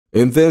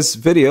In this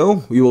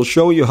video, we will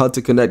show you how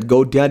to connect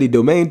GoDaddy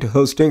Domain to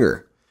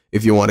Hostinger.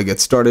 If you want to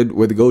get started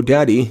with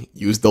GoDaddy,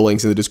 use the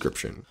links in the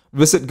description.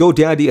 Visit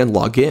GoDaddy and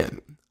log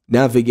in.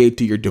 Navigate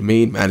to your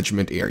domain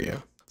management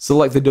area.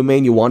 Select the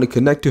domain you want to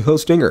connect to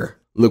Hostinger.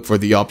 Look for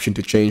the option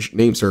to change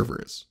name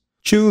servers.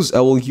 Choose I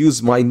will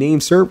use my name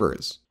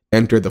servers.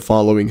 Enter the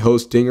following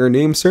Hostinger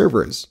name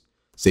servers.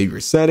 Save your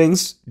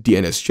settings.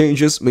 DNS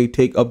changes may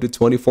take up to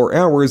 24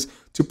 hours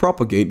to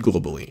propagate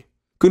globally.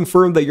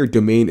 Confirm that your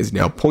domain is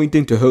now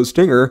pointing to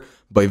Hostinger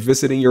by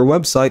visiting your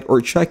website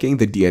or checking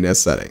the DNS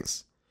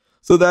settings.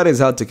 So that is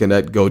how to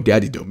connect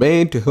GoDaddy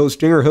Domain to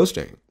Hostinger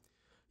hosting.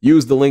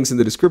 Use the links in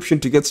the description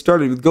to get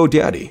started with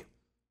GoDaddy.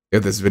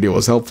 If this video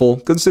was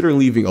helpful, consider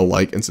leaving a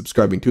like and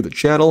subscribing to the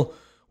channel.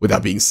 With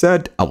that being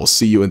said, I will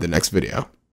see you in the next video.